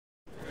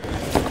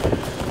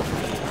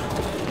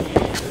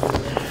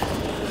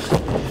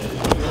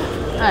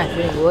I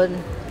feel good.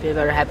 Feel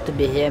very happy to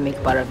be here,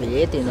 make part of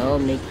it, you know,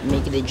 make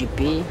the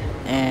GP,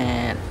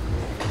 and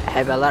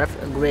have a lot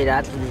of great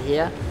athletes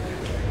here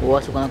who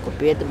also gonna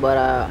compete.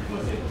 But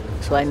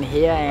so I'm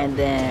here, and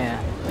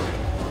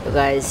you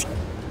guys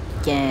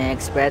can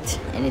expect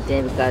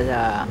anything because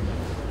I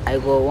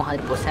go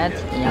 100%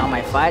 in all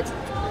my fights.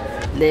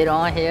 Later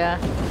on here,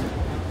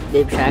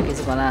 Baby Shark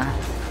is gonna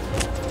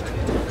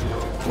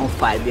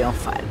be on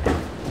fire.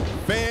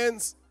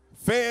 Fans,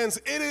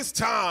 it is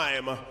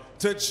time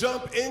to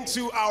jump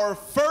into our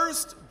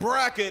first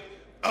bracket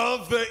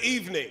of the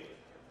evening.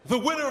 The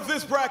winner of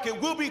this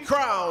bracket will be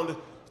crowned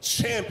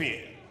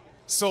champion.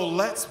 So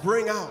let's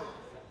bring out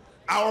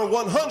our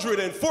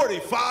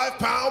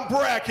 145-pound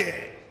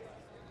bracket.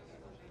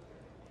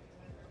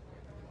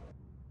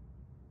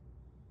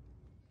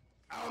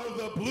 Out of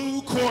the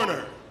blue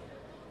corner,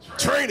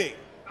 training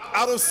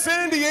out of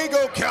San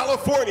Diego,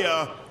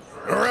 California,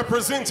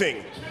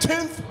 representing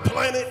 10th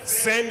Planet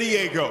San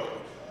Diego,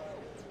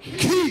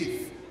 Keith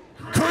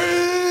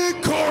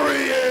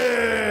Krikorian.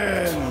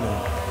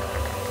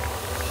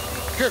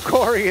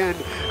 Krikorian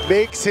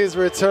makes his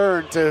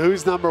return to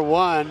Who's Number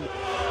One.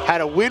 Had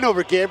a win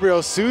over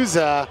Gabriel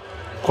Souza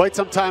quite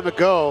some time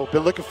ago.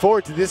 Been looking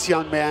forward to this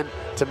young man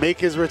to make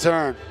his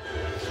return.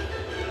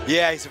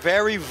 Yeah, he's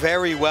very,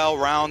 very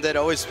well-rounded.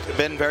 Always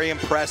been very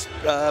impressed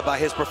by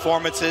his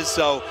performances.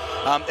 So,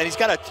 and he's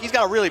got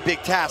a really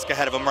big task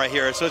ahead of him right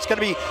here. So it's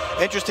going to be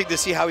interesting to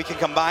see how he can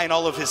combine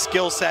all of his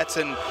skill sets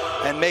and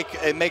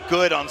make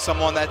good on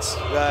someone that's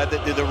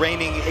the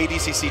reigning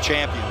ADCC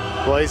champion.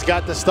 Well, he's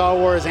got the Star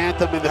Wars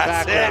anthem in the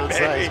background,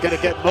 so he's going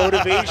to get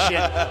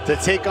motivation to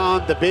take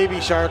on the Baby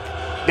Shark,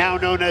 now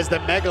known as the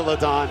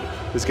Megalodon,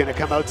 who's going to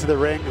come out to the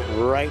ring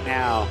right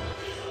now.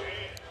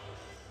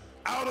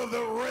 Out of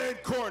the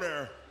red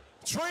corner,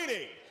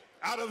 training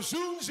out of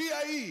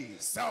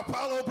Jundiaí, Sao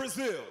Paulo,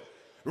 Brazil,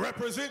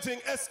 representing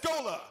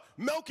Escola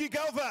Melqui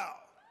Galvão,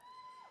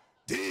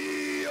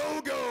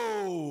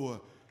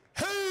 Diogo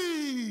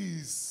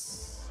Reis.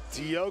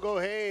 Diogo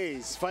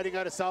Reis, fighting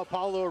out of Sao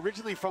Paulo,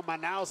 originally from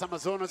Manaus,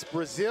 Amazonas,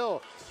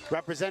 Brazil,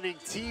 representing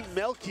Team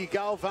Melqui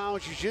Galvão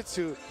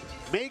Jiu-Jitsu,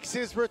 makes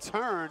his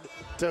return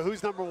to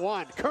Who's Number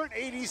One. Current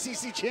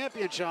ADCC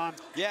champion, Sean.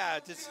 Yeah,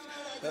 just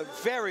a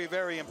very,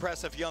 very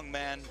impressive young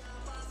man.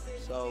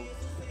 So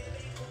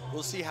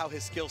we'll see how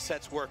his skill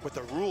sets work with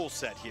the rule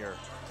set here.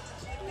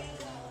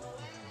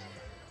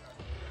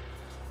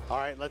 All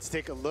right, let's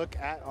take a look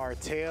at our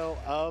tail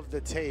of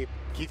the tape.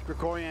 Keith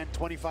Krikorian,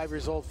 25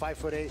 years old,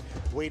 5'8",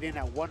 weighed in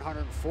at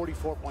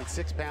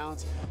 144.6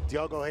 pounds.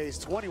 Diogo Reis,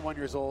 21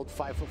 years old,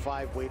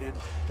 5'5", weighed in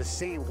the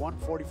same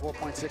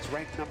 144.6,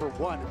 ranked number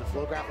 1 in the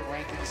FloGrappling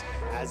rankings,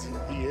 as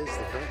he is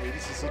the current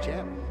ADCC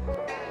champ.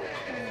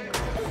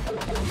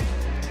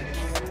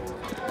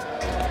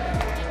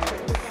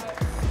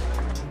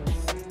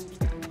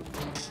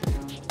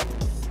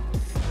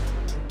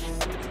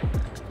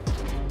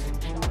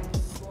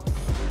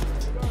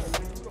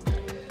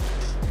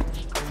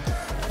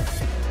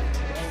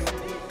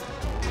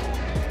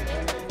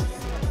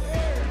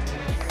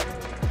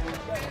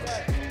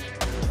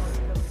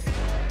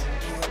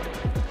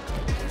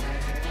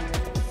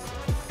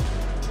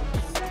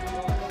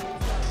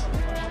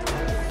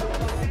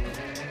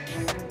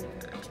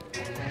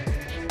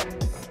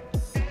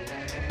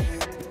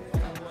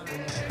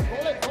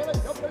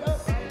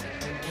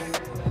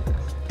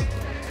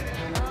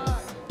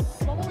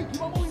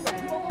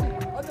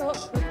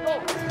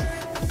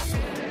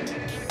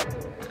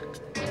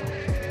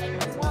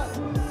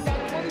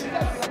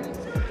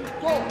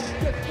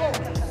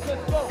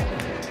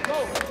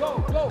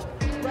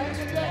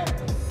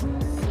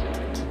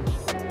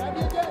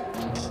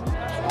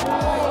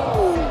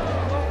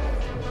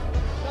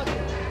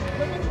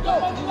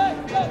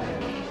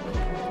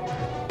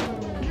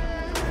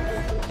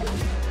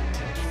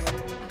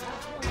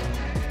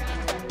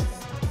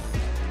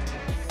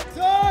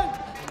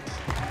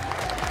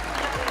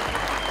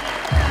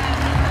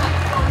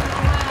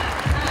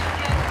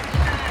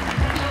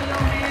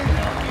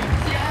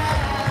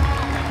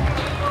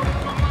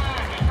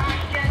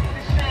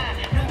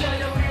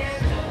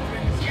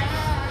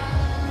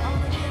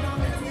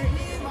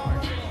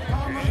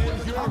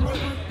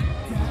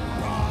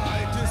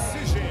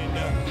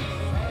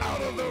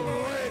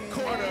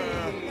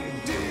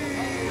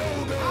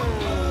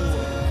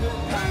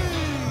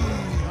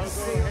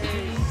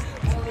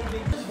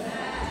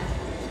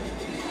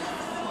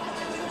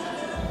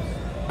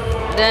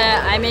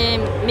 I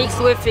mean, mixed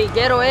with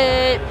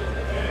Getaway,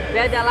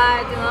 Red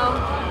Light, you know,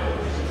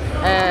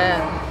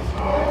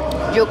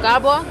 Gil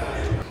Carbo.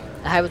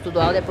 I have to do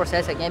all the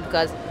process again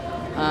because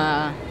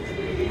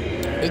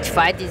each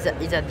fight is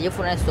a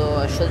difference, so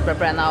I should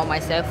prepare now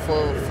myself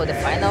for the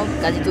final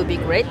because it will be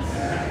great.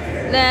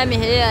 Then I'm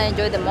here,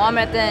 enjoy the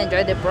moment,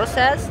 enjoy the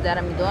process that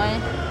I'm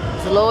doing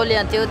slowly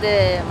until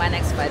my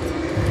next fight.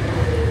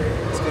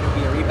 It's going to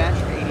be a rematch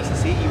for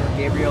ADCC. You and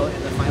Gabriel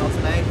in the final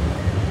tonight.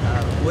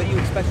 What do you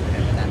expect from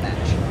him in that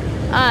match?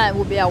 It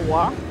will be a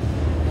war.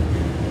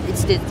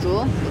 It's the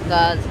truth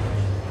because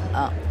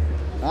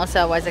once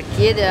I was a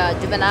kid,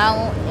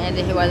 juvenile, and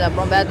he was a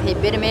brown belt. He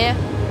beat me,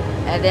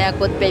 and then I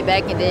could pay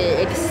back in the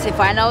ADCC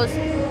finals.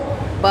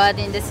 But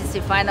in the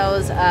CC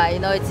finals, you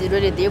know, it's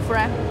really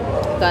different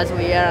because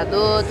we are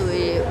adult,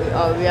 we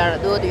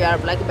are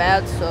black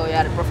belt, so we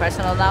are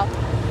professional now.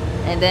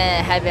 And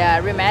then have a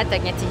rematch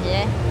against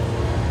him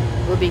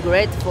would be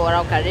great for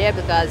our career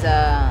because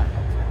I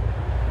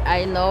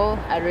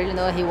really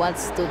know he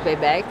wants to pay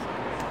back.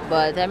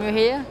 But I'm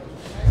here,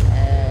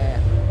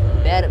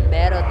 better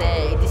than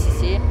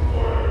ADCC,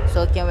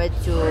 so can't wait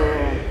to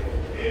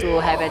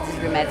have this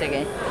rematch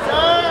again.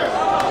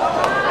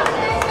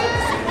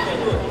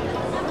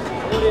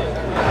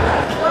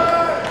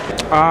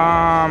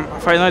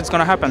 Finally, it's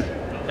gonna happen.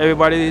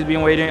 Everybody's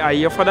been waiting a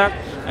year for that,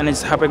 and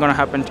it's gonna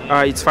happen.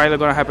 It's finally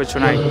gonna happen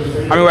tonight.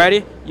 I'm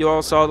ready. You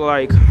all saw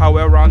like how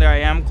well-rounded I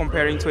am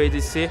comparing to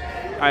ADC.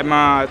 I'm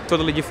a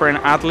totally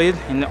different athlete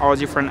in all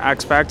different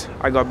aspects.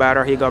 I got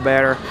better, he got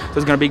better. So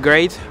it's gonna be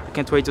great. I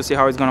can't wait to see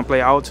how it's gonna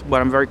play out.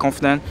 But I'm very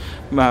confident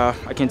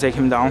I can take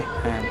him down.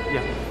 And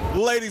yeah.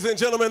 Ladies and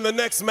gentlemen, the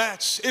next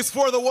match is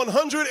for the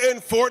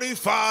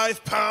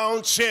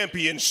 145-pound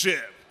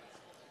championship.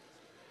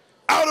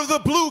 Out of the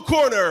blue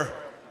corner,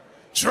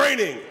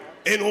 training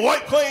in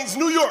White Plains,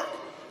 New York,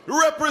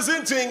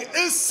 representing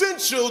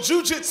Essential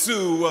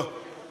Jiu-Jitsu,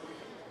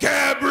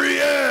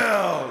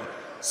 Gabriel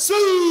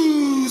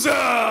Souza.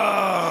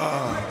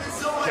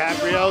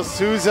 Gabriel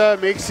Souza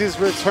makes his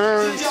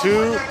return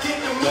to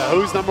the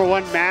Who's Number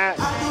One mat.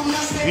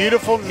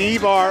 Beautiful knee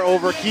bar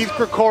over Keith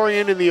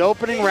Krikorian in the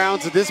opening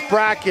rounds of this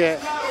bracket.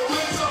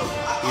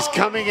 He's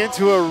coming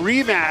into a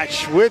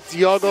rematch with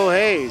Diogo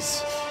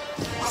Reis.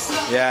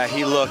 Yeah,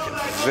 he looked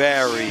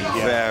very,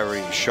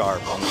 very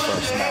sharp on the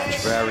first match.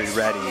 Very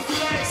ready.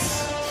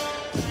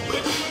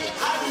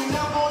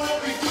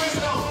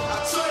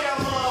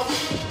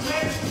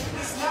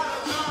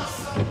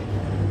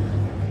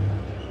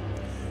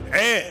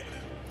 And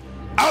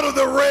out of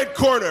the red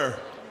corner,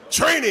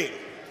 training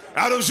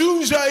out of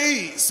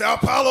Jundiaí, Sao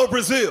Paulo,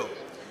 Brazil,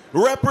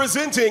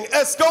 representing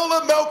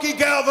Escola Melqui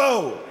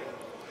Galvão,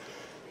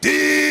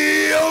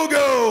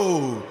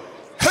 Diogo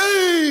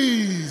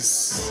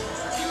Reis.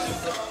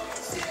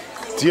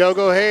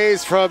 Diogo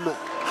Reis from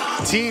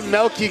Team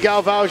Melqui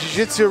Galvão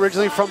Jiu-Jitsu,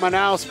 originally from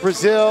Manaus,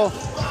 Brazil.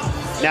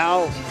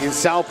 Now in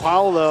Sao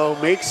Paulo,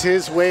 makes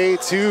his way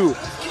to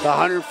the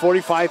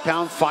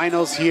 145-pound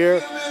finals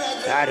here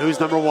at Who's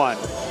Number One.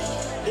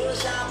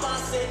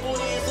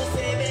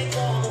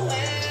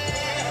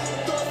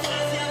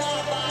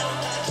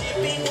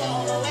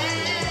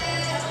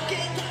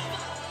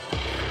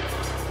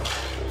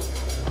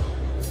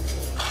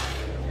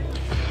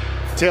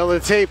 Tail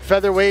of the tape,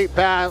 featherweight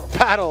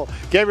battle.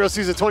 Gabriel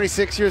Souza,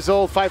 26 years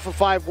old,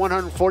 5'5",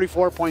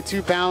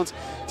 144.2 pounds.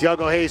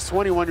 Diogo Reis,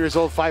 21 years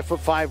old,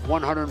 5'5",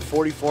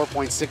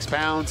 144.6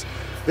 pounds.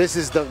 This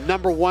is the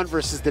number one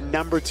versus the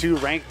number two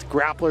ranked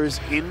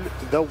grapplers in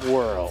the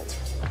world.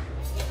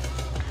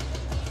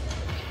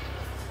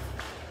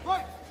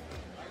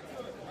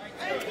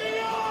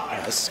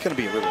 Yeah, this is going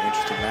to be a really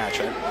interesting match.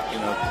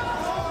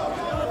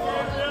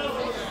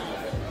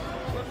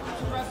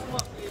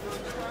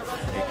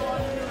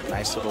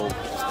 Nice little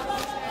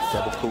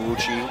double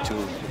Kawuchi to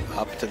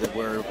up to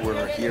where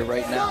we're here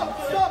right now.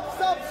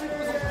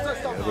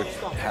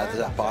 Had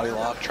that body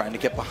lock, trying to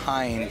get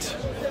behind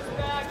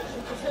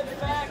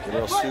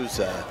Gabriel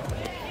Souza.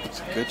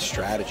 It's a good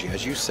strategy,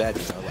 as you said.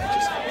 You know,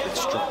 like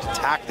just the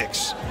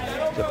tactics,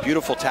 the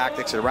beautiful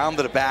tactics around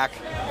to the back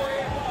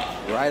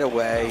right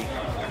away.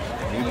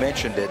 You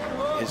mentioned it,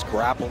 his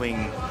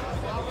grappling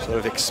sort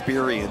of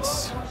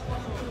experience.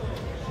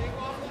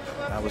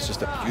 That was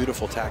just a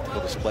beautiful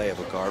tactical display of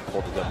a guard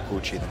pull to double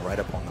Gucci, then right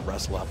up on the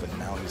wrestle up, and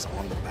now he's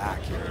on the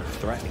back here,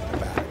 threatening the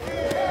back.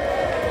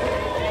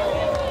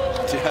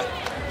 Yeah.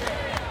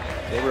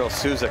 Gabriel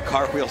Souza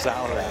cartwheels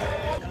out of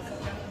that.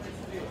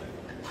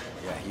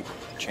 Yeah, he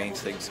chains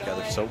things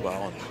together so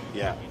well.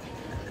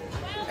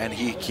 And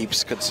he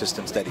keeps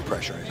consistent, steady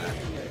pressure in that.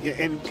 Yeah,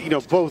 and you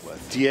know,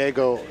 both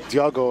Diogo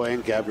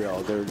and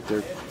Gabriel,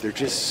 they're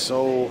just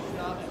so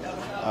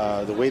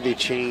the way they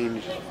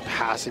change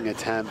passing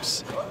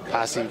attempts,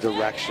 passing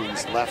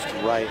directions, left,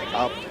 right,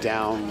 up,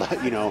 down,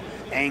 you know,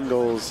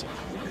 angles.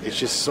 It's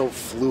just so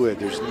fluid.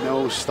 There's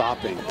no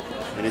stopping.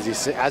 And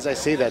as I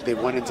say that, they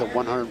went into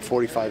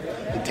 145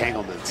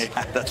 entanglements.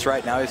 Yeah, that's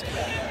right. Now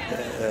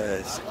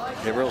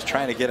Gabriel's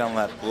trying to get on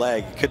that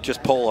leg. You could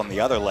just pull on the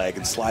other leg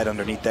and slide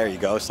underneath. There you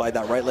go. Slide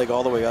that right leg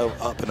all the way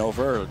up and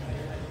over.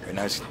 Very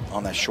nice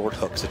on that short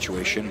hook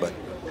situation, but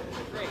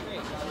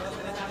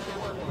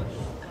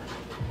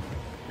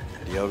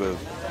Diogo,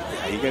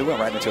 he went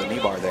right into a knee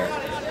bar there.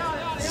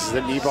 This is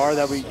the knee bar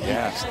that he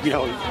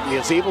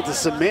was able to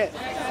submit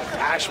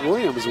Ash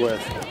Williams with.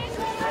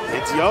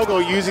 And Diogo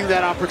using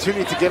that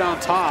opportunity to get on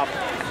top.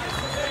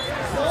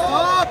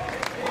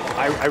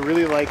 I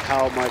really like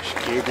how much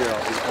Gabriel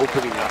is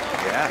opening up.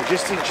 Yeah. And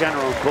just in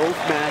general, both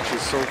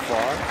matches so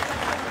far,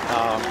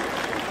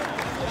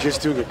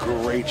 just doing a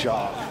great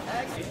job.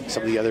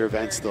 some of the other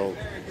events, they'll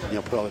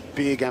put a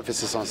big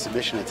emphasis on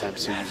submission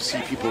attempts. So you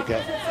see people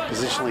get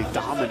positionally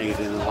dominated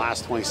in the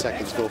last 20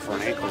 seconds go for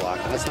an ankle lock.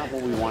 And that's not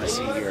what we want to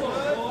see here.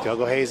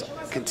 Diogo Reis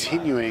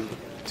continuing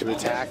to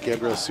attack.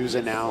 Gabriel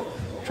Souza now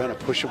trying to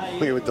push him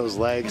away with those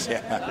legs.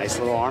 Yeah. Nice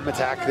little arm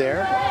attack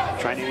there.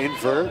 Trying to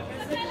invert.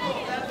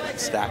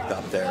 Stacked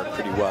up there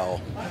pretty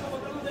well.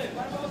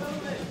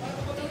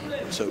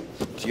 So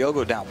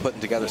Diogo now putting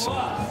together some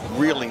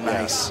really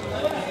nice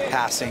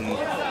passing,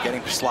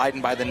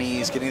 sliding by the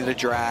knees, getting to the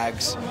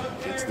drags.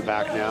 Gets the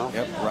back now.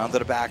 Yep, around to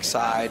the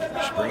backside.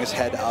 Should bring his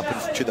head up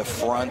and to the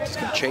front. He's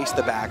going to chase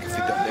the back. If he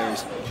does, there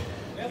he's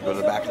go to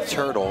the back of the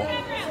turtle.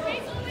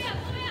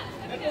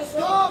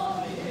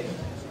 Stop!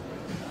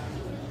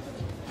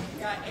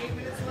 Got 8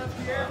 minutes left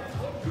here.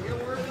 You're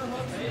working on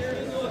hooks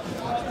here.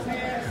 Watch his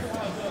hands.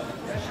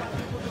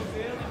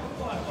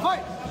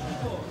 Fight!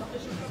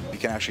 You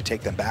can actually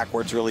take them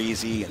backwards really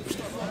easy,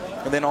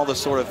 and then all the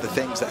sort of the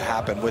things that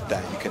happen with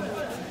that. You can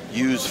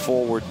use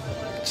forward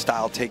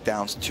style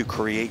takedowns to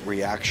create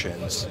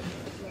reactions.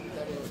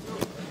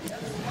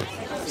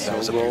 So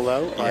roll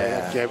out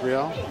by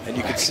Gabriel. And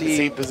you can see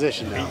same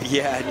position now.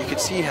 Yeah, and you can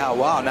see how,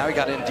 wow, now he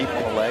got in deep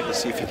on the leg.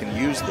 Let's see if he can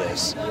use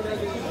this.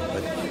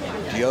 But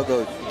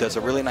Diogo does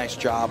a really nice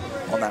job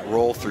on that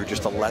roll through,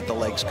 just to let the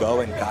legs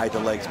go and guide the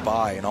legs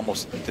by, and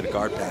almost did a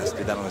guard pass.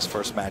 Did that on his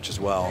first match as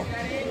well.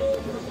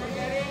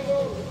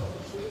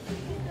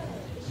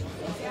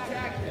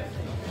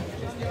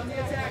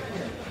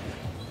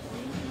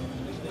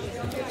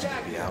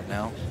 Be out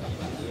now.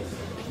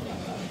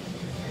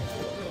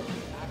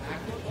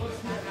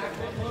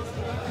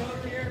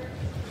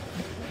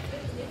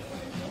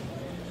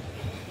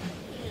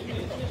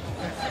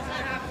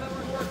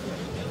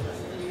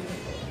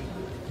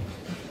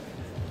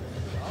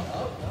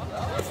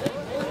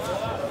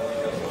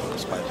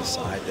 Just by the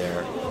side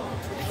there.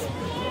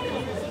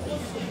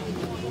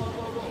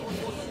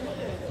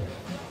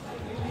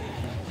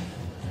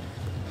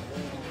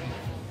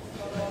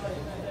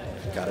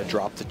 Got to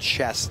drop the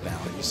chest now.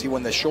 You see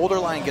when the shoulder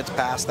line gets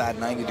past that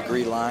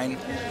 90-degree line,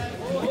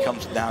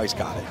 becomes, now he's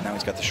got it. Now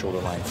he's got the shoulder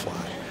line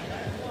flat.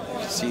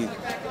 You see,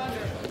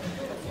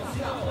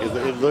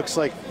 it looks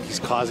like he's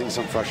causing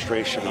some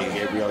frustration on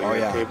Gabriel here. Oh,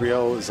 yeah.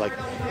 Gabriel is like,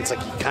 it's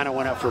like he kind of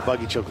went out for a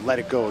buggy choke, let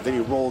it go. Then he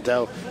rolled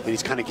out, and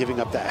he's kind of giving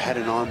up that head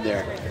and arm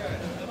there.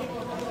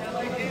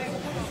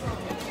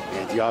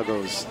 And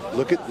Diogo's,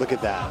 look at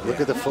that. Look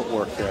at the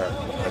footwork there.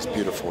 That's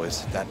beautiful.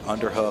 Is that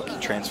underhook? He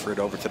transferred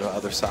over to the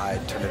other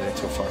side, turned it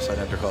into a far side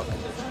underhook.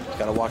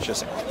 Got to watch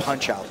this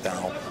punch out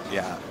now.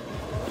 Yeah.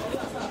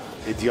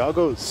 And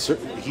Diogo,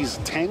 he's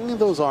tangling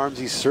those arms.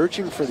 He's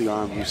searching for the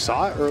arm. You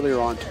saw it earlier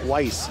on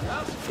twice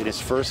in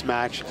his first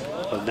match,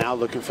 but now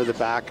looking for the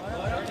back.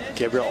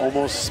 Gabriel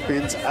almost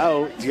spins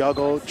out.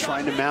 Diogo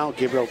trying to mount.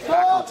 Gabriel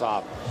back on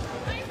top.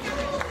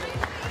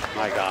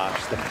 My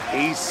gosh, the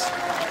pace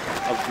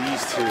of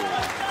these two.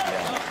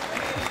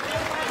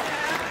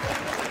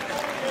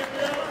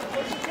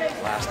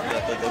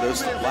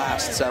 Those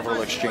last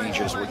several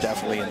exchanges were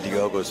definitely in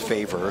Diogo's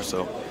favor,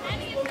 so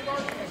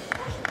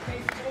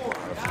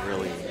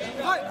really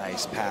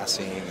nice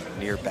passing,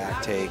 near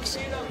back takes.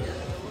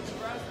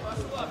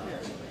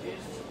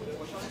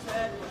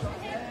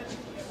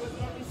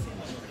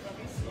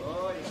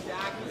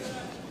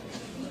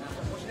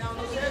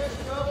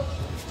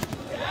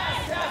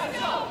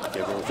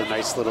 Gabriel with a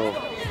nice little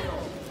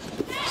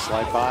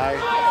slide by,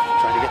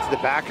 trying to get to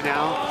the back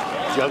now.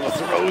 Diogo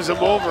throws him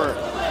over.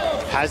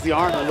 Has the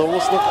arm,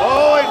 almost look.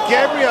 Oh, and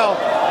Gabriel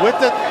with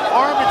the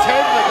arm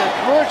entanglement, the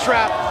throw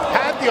trap,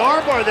 had the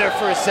arm bar there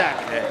for a sec.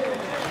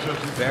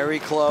 Very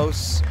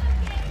close.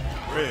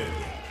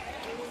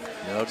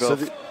 So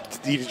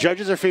the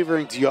judges are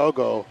favoring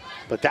Diogo,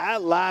 but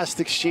that last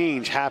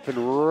exchange happened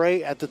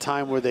right at the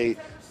time where they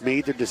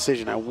made their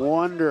decision. I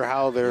wonder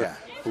how they're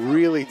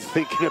really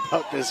thinking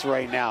about this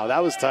right now.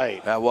 That was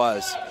tight. That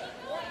was.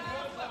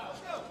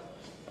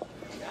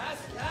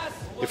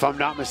 If I'm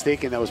not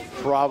mistaken, that was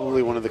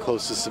probably one of the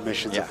closest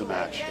submissions of the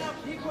match.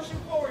 Keep pushing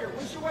forward.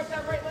 We should wipe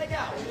that right leg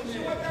out. We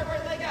should wipe that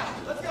right leg out.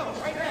 Let's go,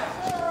 right now.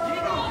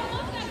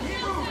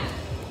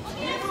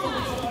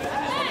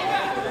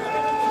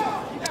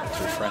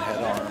 To front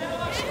head arm.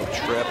 So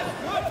trip.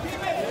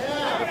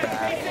 The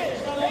back.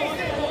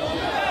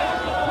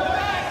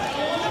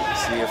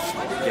 See if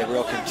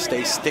Gabriel can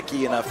stay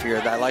sticky enough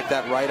here. I like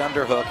that right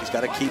underhook. He's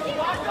got to keep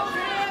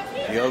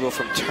Diogo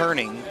from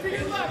turning.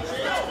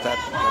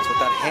 That's what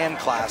that hand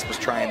clasp was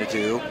trying to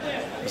do.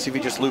 Let's see if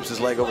he just loops his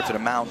leg over to the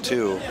mount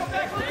too.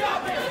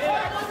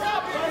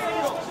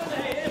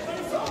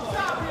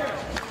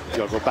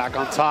 Diogo back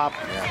on top.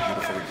 Yeah,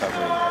 beautiful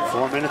recovery.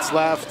 4 minutes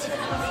left.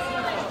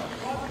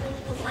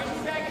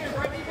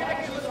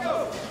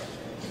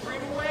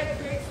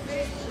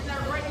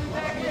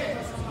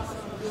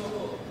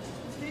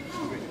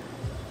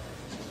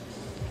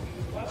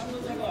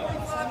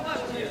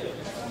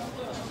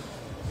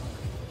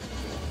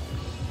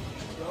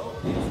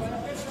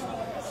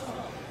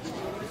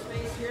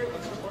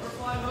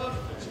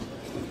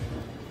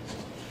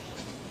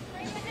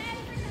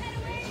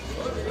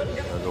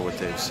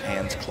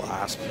 hands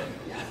clasped.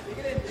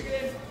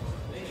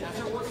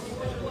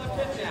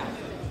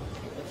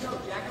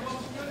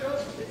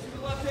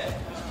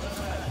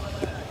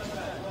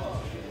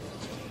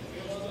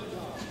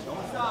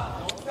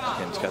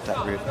 Again, he's got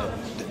that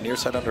the near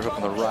side underhook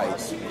on the right.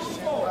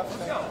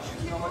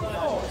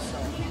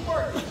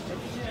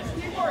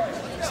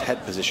 His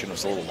head position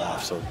was a little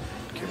off, so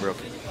Gabriel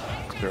can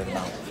clear them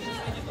out.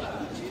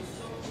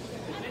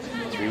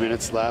 3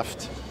 minutes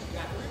left.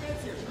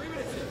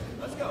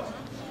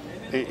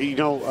 You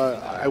know,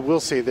 I will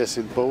say this,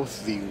 in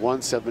both the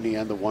 170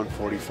 and the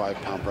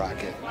 145-pound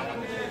bracket,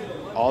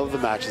 all of the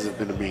matches have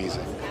been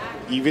amazing.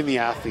 Even the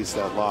athletes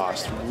that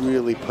lost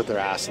really put their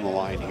ass on the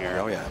line here.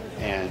 Oh, yeah.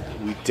 And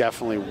we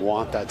definitely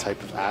want that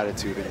type of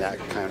attitude and that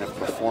kind of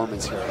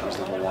performance here at Who's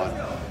Number One.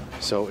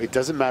 So it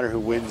doesn't matter who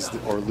wins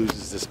or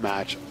loses this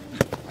match.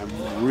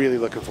 I'm really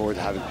looking forward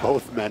to having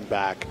both men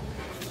back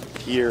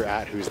here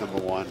at Who's Number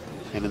One.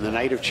 And in the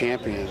Night of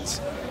Champions,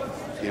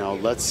 you know,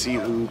 let's see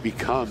who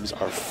becomes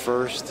our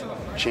first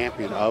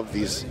champion of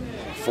these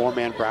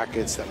 4-man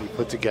brackets that we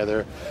put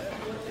together.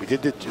 We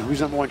did the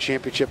Who's Number One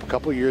championship a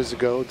couple years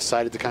ago,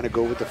 decided to kind of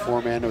go with the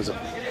 4-man. It was a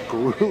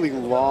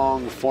grueling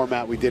long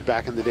format we did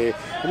back in the day.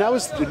 And that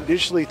was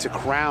initially to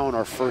crown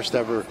our first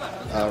ever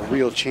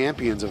real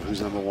champions of Who's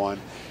Number One.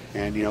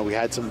 And, you know, we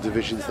had some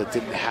divisions that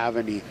didn't have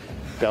any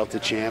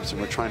belted champs, and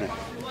we're trying to,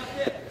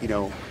 you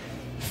know,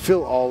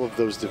 fill all of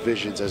those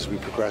divisions as we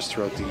progress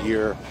throughout the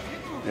year.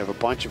 We have a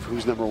bunch of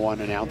Who's Number One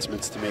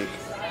announcements to make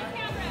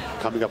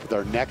coming up with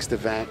our next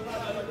event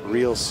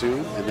real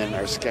soon, and then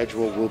our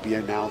schedule will be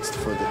announced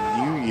for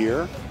the new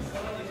year.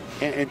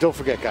 And don't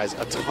forget, guys,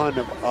 a ton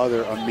of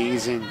other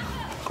amazing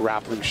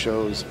grappling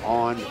shows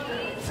on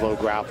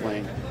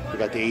FloGrappling. We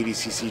got the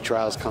ADCC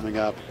trials coming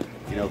up,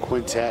 you know,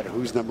 Quintet,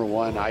 Who's Number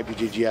One,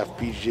 IBJJF,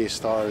 BJJ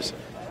Stars,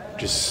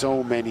 just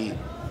so many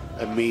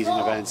amazing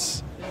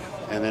events.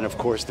 And then, of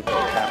course, the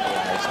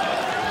Capitalize on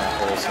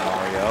that whole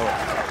scenario.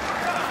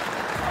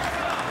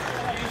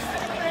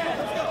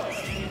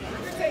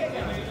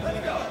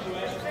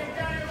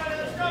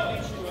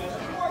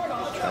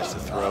 Tries to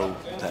throw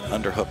that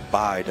underhook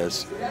by,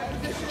 does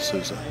Gabriel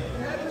Souza.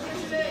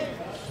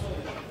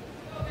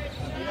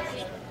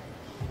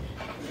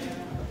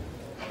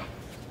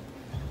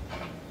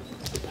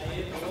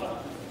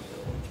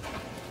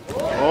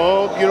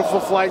 Oh, beautiful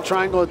flying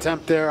triangle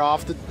attempt there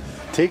off the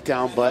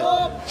takedown,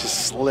 but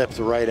just slipped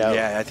right out.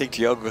 Yeah, I think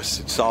Diogo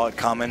saw it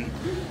coming,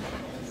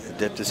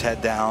 dipped his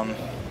head down.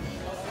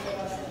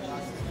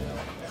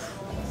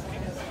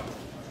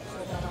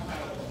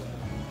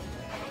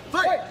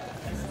 Fight!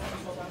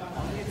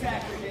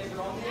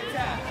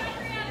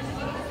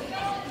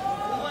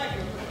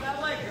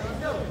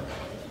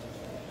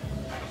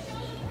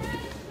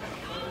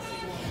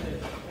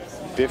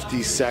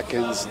 50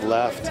 seconds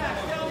left,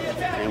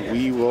 and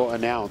we will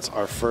announce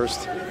our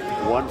first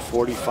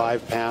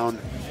 145-pound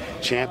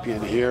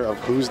champion here of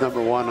Who's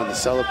Number One on the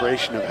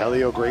celebration of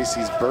Helio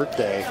Gracie's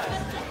birthday.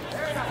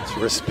 To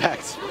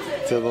respect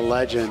to the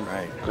legend,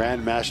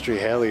 Grand Maestri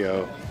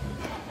Helio.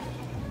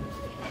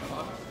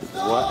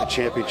 What a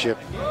championship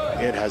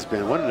it has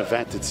been. What an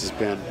event this has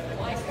been.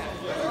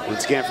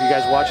 Once again, for you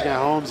guys watching at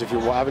home, if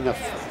you're having a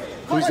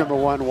Who's Number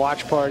One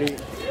watch party,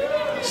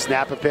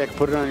 snap a pic,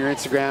 put it on your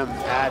Instagram,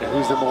 add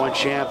Who's Number One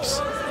Champs,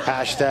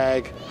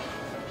 hashtag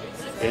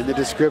in the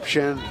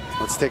description.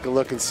 Let's take a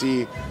look and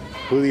see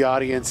who the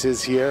audience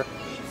is here.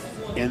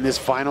 In this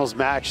finals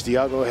match,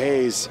 Diogo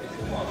Reis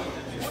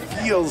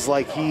feels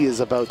like he is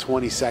about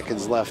 20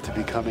 seconds left to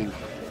becoming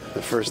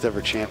the first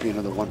ever champion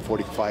of the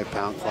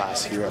 145-pound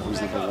class here at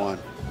Who's Number One.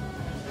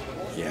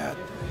 Yeah,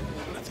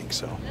 I think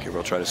so.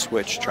 Gabriel try to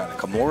switch, trying to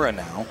Kimura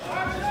now.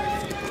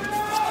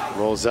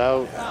 Rolls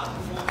out.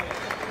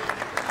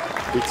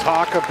 We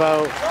talk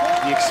about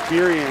the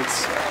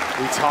experience,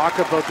 we talk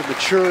about the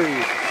maturity,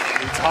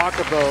 we talk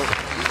about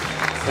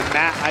the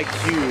mat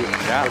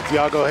IQ of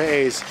Diogo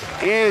Reis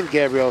and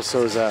Gabriel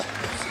Souza,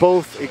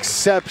 both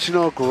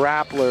exceptional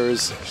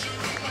grapplers.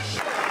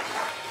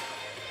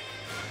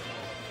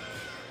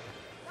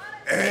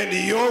 And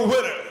your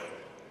winner,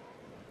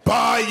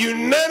 by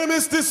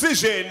unanimous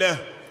decision,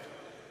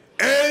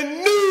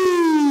 and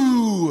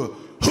new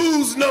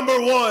Who's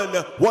Number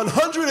One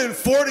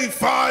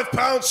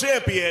 145-pound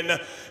champion,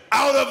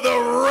 out of the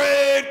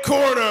red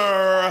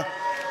corner,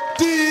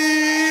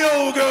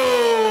 Diogo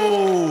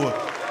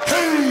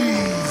Reis.